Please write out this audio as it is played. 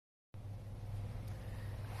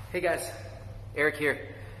Hey guys, Eric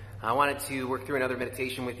here. I wanted to work through another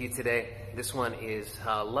meditation with you today. This one is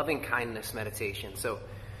loving kindness meditation. So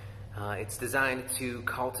it's designed to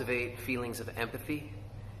cultivate feelings of empathy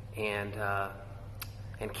and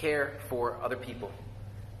care for other people.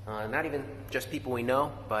 Not even just people we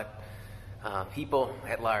know, but people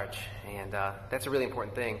at large. And that's a really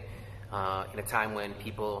important thing in a time when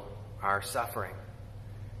people are suffering.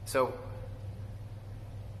 So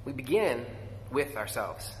we begin with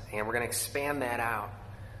ourselves, and we're going to expand that out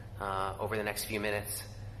over the next few minutes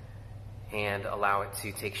and allow it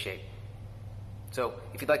to take shape. So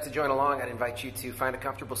if you'd like to join along, I'd invite you to find a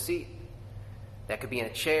comfortable seat. That could be in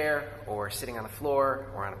a chair or sitting on the floor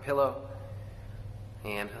or on a pillow,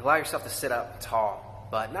 and allow yourself to sit up tall,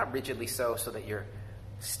 but not rigidly so that you're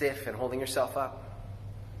stiff and holding yourself up.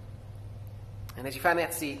 And as you find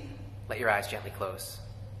that seat, let your eyes gently close.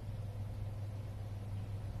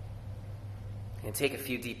 And take a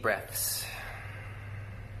few deep breaths.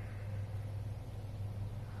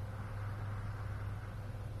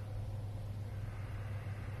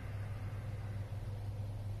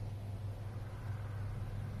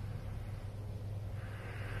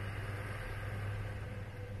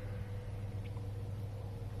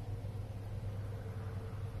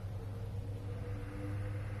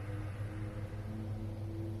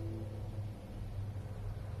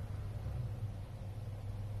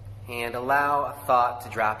 And allow a thought to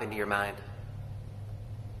drop into your mind.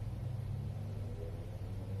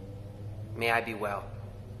 May I be well.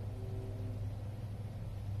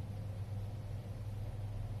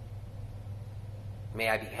 May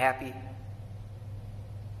I be happy.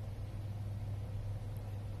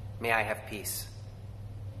 May I have peace.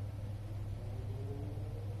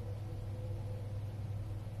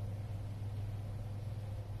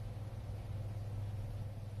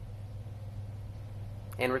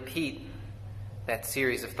 And repeat that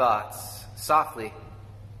series of thoughts softly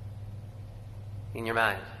in your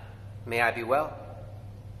mind. May I be well.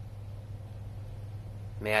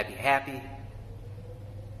 May I be happy.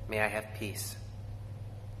 May I have peace.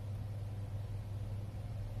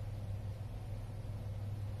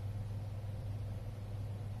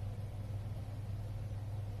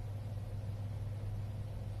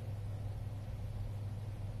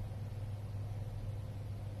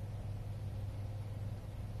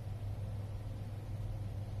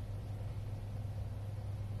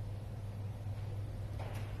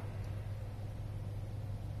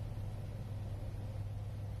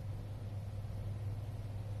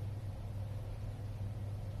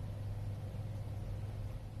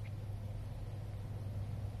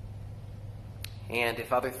 And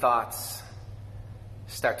if other thoughts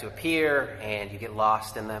start to appear and you get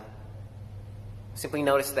lost in them, simply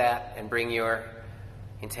notice that and bring your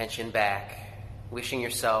intention back, wishing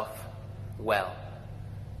yourself well.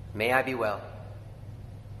 May I be well.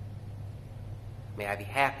 May I be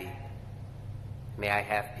happy. May I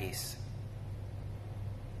have peace.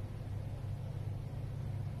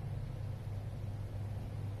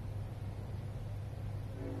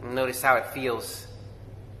 Notice how it feels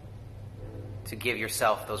to give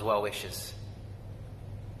yourself those well wishes.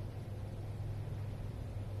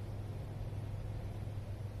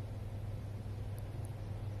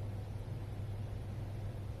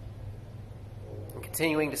 And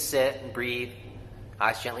continuing to sit and breathe,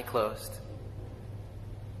 eyes gently closed.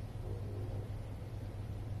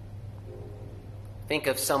 Think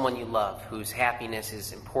of someone you love whose happiness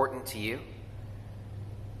is important to you.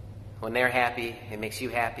 When they're happy, it makes you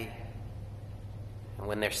happy. And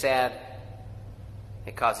when they're sad,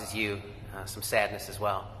 it causes you some sadness as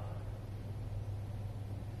well.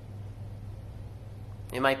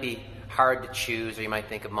 It might be hard to choose, or you might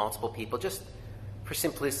think of multiple people. Just for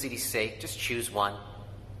simplicity's sake, just choose one.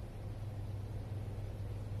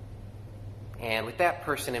 And with that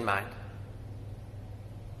person in mind,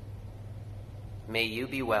 may you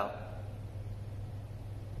be well.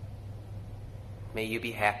 May you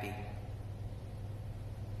be happy.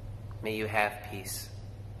 May you have peace.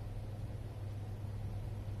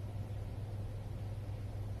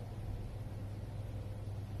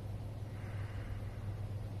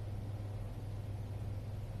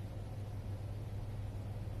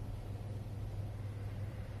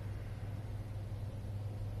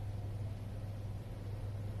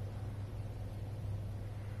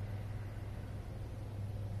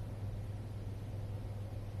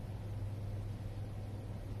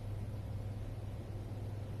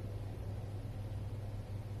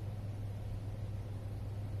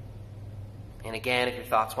 And again, if your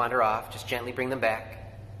thoughts wander off, just gently bring them back.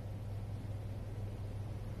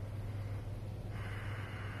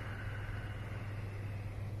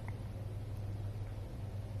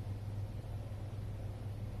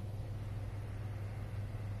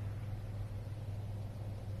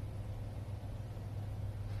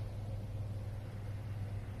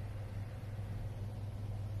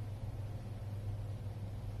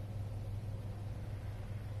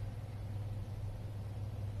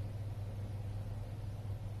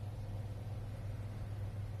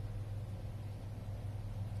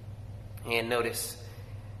 and notice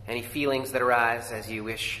any feelings that arise as you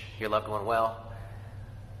wish your loved one well.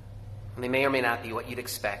 And they may or may not be what you'd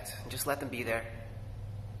expect. Just let them be there.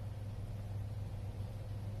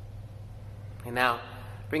 And now,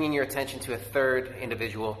 bringing your attention to a third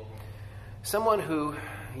individual, someone who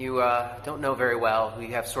you don't know very well, who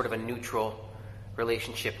you have sort of a neutral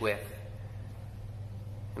relationship with.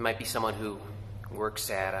 It might be someone who works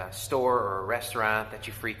at a store or a restaurant that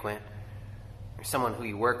you frequent, or someone who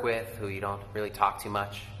you work with who you don't really talk too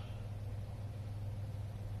much.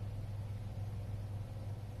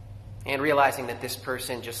 And realizing that this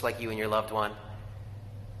person, just like you and your loved one,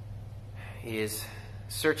 is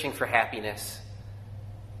searching for happiness,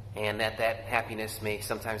 and that happiness may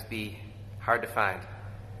sometimes be hard to find.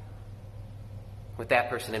 With that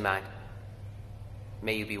person in mind,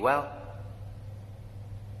 may you be well,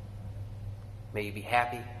 may you be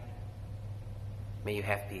happy, may you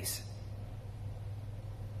have peace.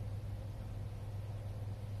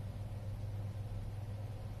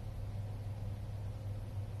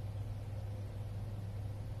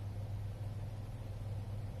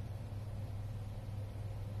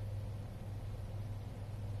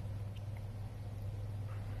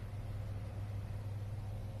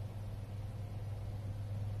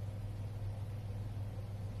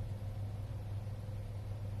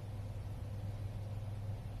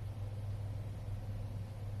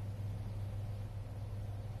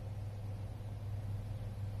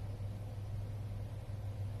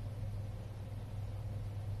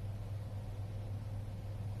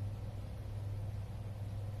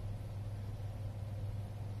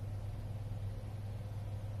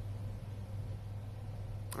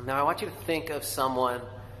 Now I want you to think of someone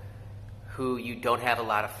who you don't have a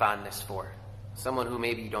lot of fondness for. Someone who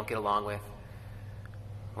maybe you don't get along with,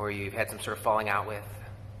 or you've had some sort of falling out with.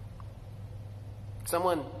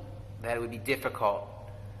 Someone that it would be difficult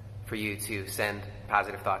for you to send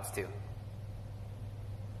positive thoughts to.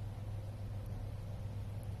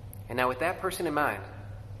 And now with that person in mind,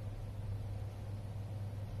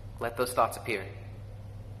 let those thoughts appear.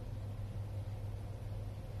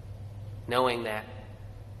 Knowing that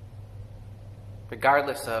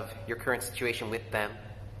regardless of your current situation with them,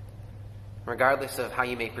 regardless of how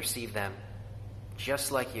you may perceive them,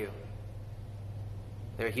 just like you,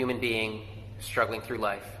 they're a human being struggling through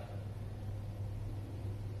life,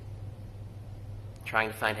 trying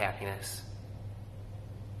to find happiness.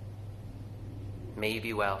 May you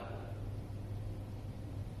be well.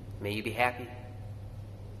 May you be happy.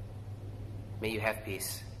 May you have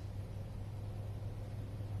peace.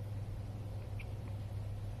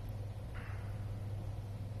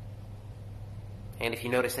 And if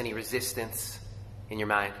you notice any resistance in your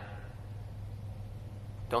mind,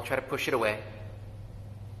 don't try to push it away.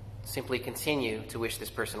 Simply continue to wish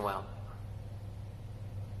this person well.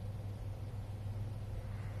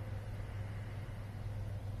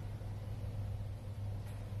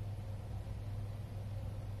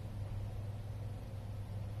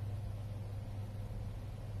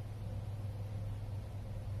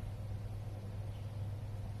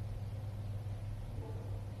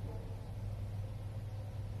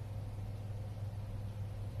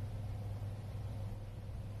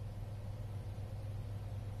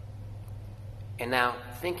 And now,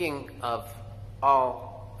 thinking of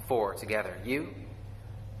all four together, you,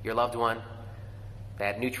 your loved one,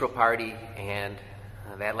 that neutral party, and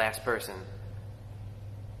that last person,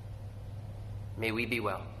 may we be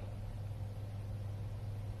well.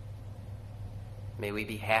 May we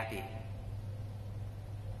be happy.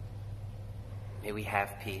 May we have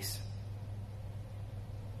peace.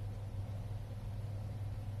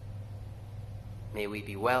 May we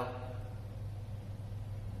be well.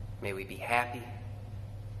 May we be happy.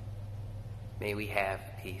 May we have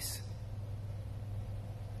peace.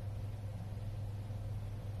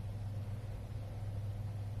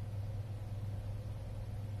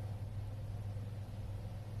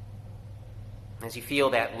 As you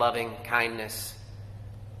feel that loving kindness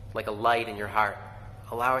like a light in your heart,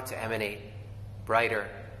 allow it to emanate brighter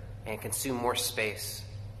and consume more space,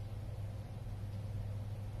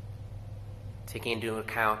 taking into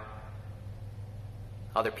account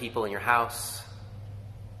other people in your house,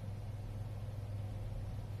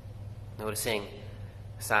 noticing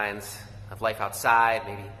signs of life outside,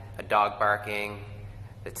 maybe a dog barking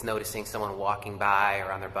that's noticing someone walking by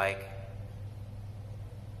or on their bike,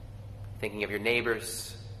 thinking of your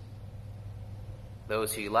neighbors,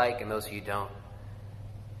 those who you like and those who you don't,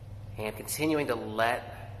 and continuing to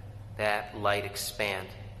let that light expand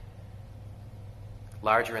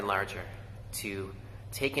larger and larger to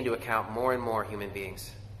take into account more and more human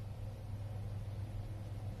beings.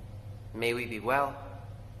 May we be well.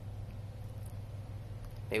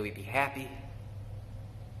 May we be happy.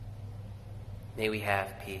 May we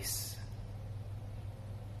have peace.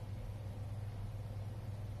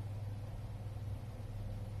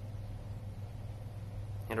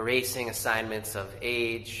 And erasing assignments of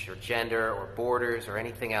age or gender or borders or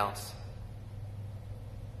anything else,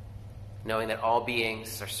 knowing that all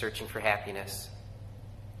beings are searching for happiness.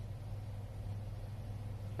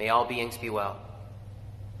 May all beings be well.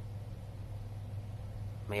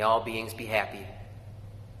 May all beings be happy.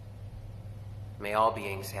 May all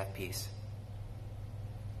beings have peace.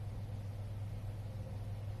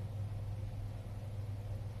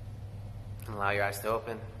 And allow your eyes to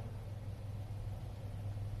open.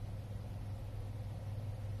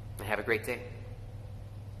 And have a great day.